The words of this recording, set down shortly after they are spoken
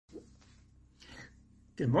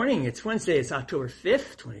Good morning. It's Wednesday. It's October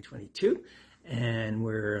 5th, 2022, and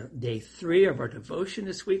we're day 3 of our devotion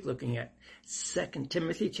this week, looking at 2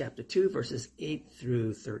 Timothy chapter 2, verses 8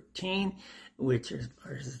 through 13, which is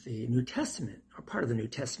the New Testament, or part of the New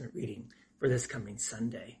Testament reading for this coming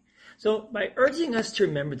Sunday. So by urging us to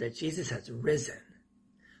remember that Jesus has risen,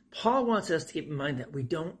 Paul wants us to keep in mind that we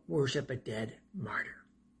don't worship a dead martyr,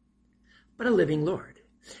 but a living Lord.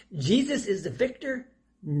 Jesus is the victor,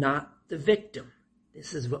 not the victim.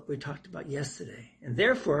 This is what we talked about yesterday. And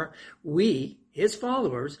therefore, we, his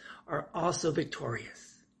followers, are also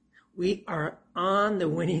victorious. We are on the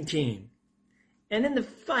winning team and in the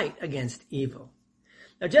fight against evil.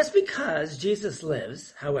 Now, just because Jesus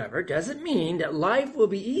lives, however, doesn't mean that life will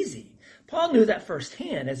be easy. Paul knew that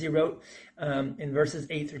firsthand as he wrote in verses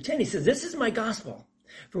 8 through 10. He says, "This is my gospel,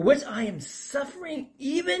 for which I am suffering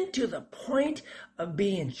even to the point of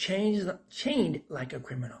being chained like a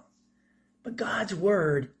criminal. But God's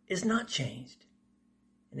word is not changed."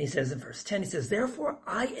 And he says in verse 10, he says, "Therefore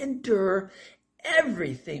I endure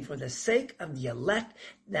everything for the sake of the elect,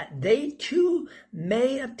 that they too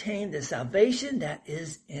may obtain the salvation that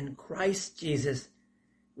is in Christ Jesus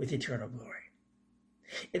with eternal glory."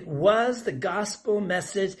 It was the gospel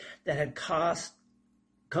message that had caused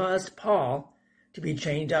Paul to be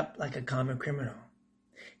chained up like a common criminal.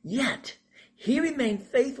 Yet he remained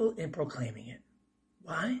faithful in proclaiming it.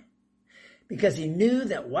 Why? Because he knew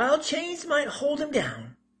that while chains might hold him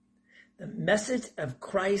down, the message of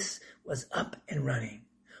Christ was up and running,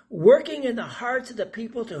 working in the hearts of the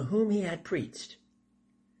people to whom he had preached.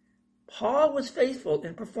 Paul was faithful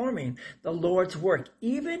in performing the Lord's work,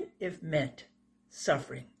 even if meant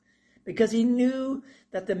suffering, because he knew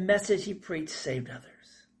that the message he preached saved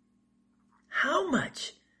others. How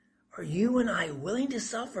much are you and I willing to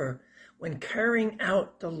suffer when carrying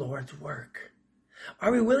out the Lord's work?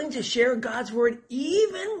 Are we willing to share God's word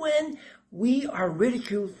even when we are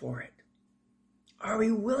ridiculed for it? Are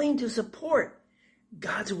we willing to support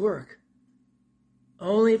God's work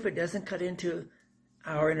only if it doesn't cut into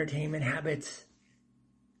our entertainment habits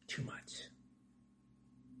too much?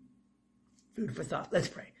 Food for thought. Let's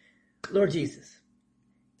pray. Lord Jesus,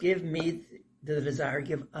 give me the desire,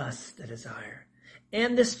 give us the desire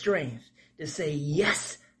and the strength to say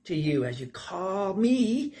yes to you as you call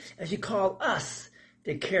me, as you call us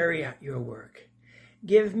to carry out your work.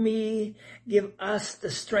 Give us the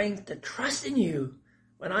strength to trust in you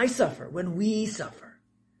when I suffer, when we suffer,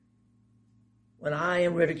 when I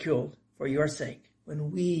am ridiculed for your sake, when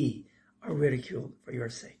we are ridiculed for your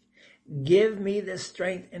sake. Give me the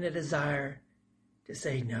strength and the desire to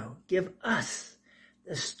say no. Give us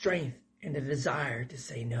the strength and the desire to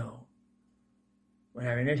say no when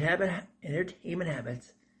our entertainment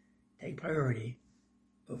habits take priority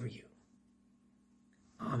over you.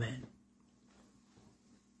 Amen.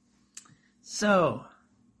 So,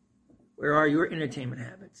 where are your entertainment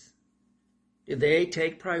habits? Do they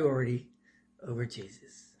take priority over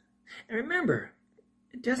Jesus? And remember,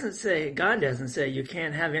 God doesn't say you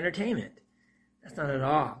can't have entertainment. That's not at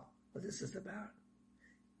all what this is about.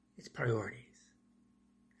 It's priorities.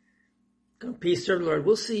 Go in peace, serve the Lord.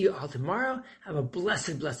 We'll see you all tomorrow. Have a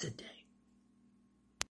blessed, blessed day.